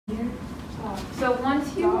So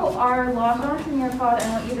once you are logged on to Nearpod, I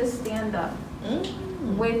want you to stand up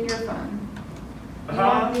with your phone.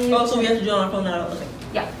 Oh, so we have to do it on our phone now? Okay.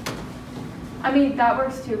 Yeah. I mean, that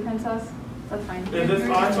works too, Princess. That's fine. Is this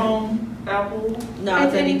iPhone, Apple? No,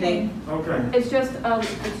 it's anything. Okay. It's just a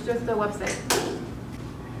website.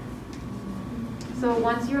 So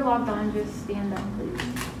once you're logged on, just stand up, please.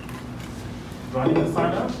 Do I need to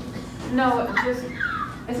sign up? No, just,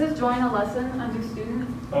 it says join a lesson under student.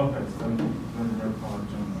 Okay, so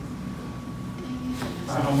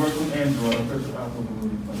I'm working with Android. Official Apple will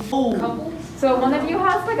Oh. So one of you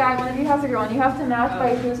has the guy, one of you has the girl, and you have to match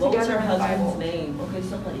by who's What was together her in the Bible. husband's name? Okay,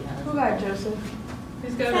 somebody has. Who got Joseph?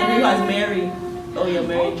 Who's got Mary? Who has Mary? Oh yeah,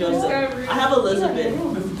 Mary and Joseph. I have Elizabeth.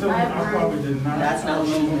 Mr. Tillman, I probably did not. That's not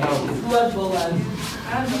me. Who has Boaz?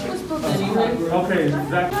 Okay,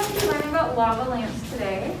 Zach. We're going to be learning about lava lamps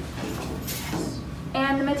today.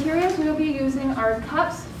 And the materials we will be using are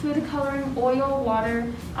cups, food coloring, oil, water,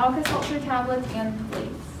 Alka-Seltzer tablets, and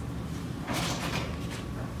plates.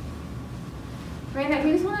 Right now, if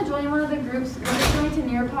you just want to join one of the groups, we're just going to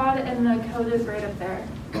Nearpod, and the code is right up there.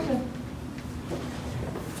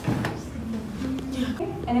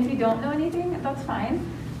 And if you don't know anything, that's fine.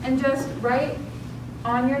 And just write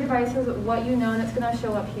on your devices what you know, and it's going to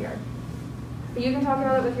show up here. But you can talk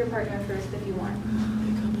about it with your partner first if you want.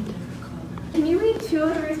 Can you read 2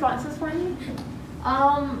 of the responses for me?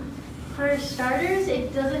 For starters,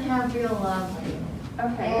 it doesn't have real love.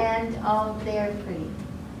 Okay. And they are pretty.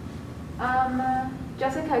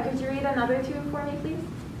 Jessica, could you read another 2 for me, please?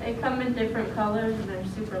 They come in different colors and they're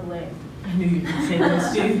super lit. I knew you could say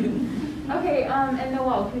those too. Okay, and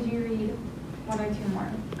Noelle, could you read 1 or 2 more?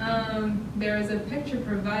 There is a picture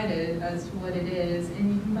provided as to what it is,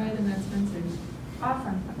 and you can buy them at Spencer's.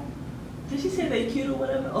 Awesome. Did she say they cute or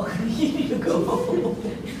whatever? Oh, you need to go home.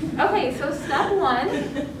 Okay, so step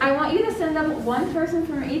 1, I want you to send up 1 person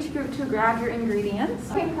from each group to grab your ingredients.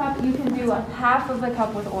 Second cup, you can do half of the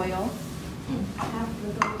cup with oil. Half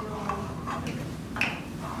of the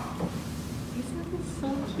Isn't this so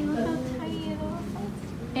cute? How tiny it is.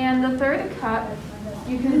 And the third cup,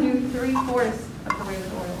 you can do 3/4 of the way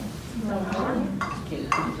with oil.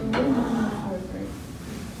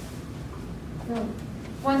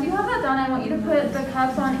 Once you have that done, I want you to put the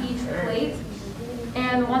cups on each plate,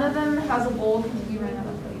 and one of them has a bowl because we ran out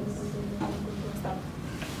of plates.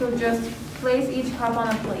 So just place each cup on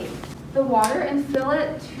a plate. The water, and fill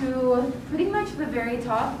it to pretty much the very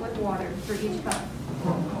top with water for each cup,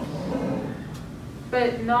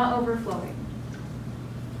 but not overflowing.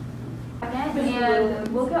 And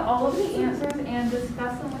look at all of the answers and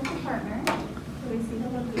discuss them with your partner.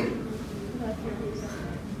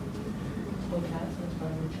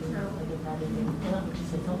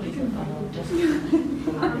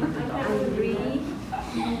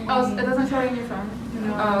 Oh, it doesn't show in your phone?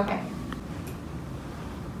 No. Oh, okay.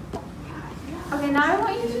 Okay, now I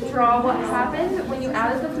want you to draw what happened when you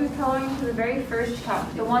added the food coloring to the very first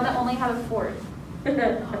cup, the one that only had a 4th.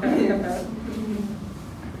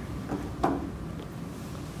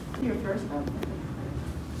 Your first cup?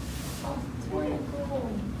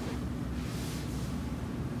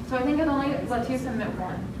 So I think it only lets you submit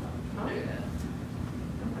 1.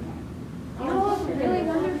 Oh, really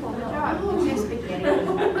wonderful. Good job.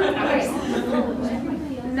 Okay.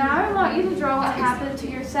 Now I want you to draw what happened to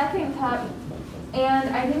your second cup, and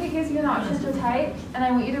I think it gives you an option to type, and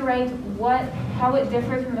I want you to write how it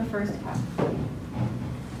differs from the first cup.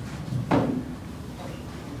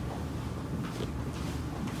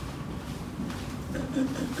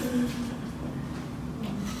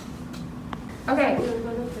 Okay,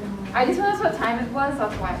 I just noticed what time it was,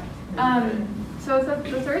 that's why. So it's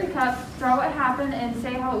the third cup, draw what happened and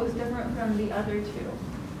say how it was different from the other 2. Okay,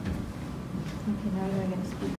 now you're going to speak.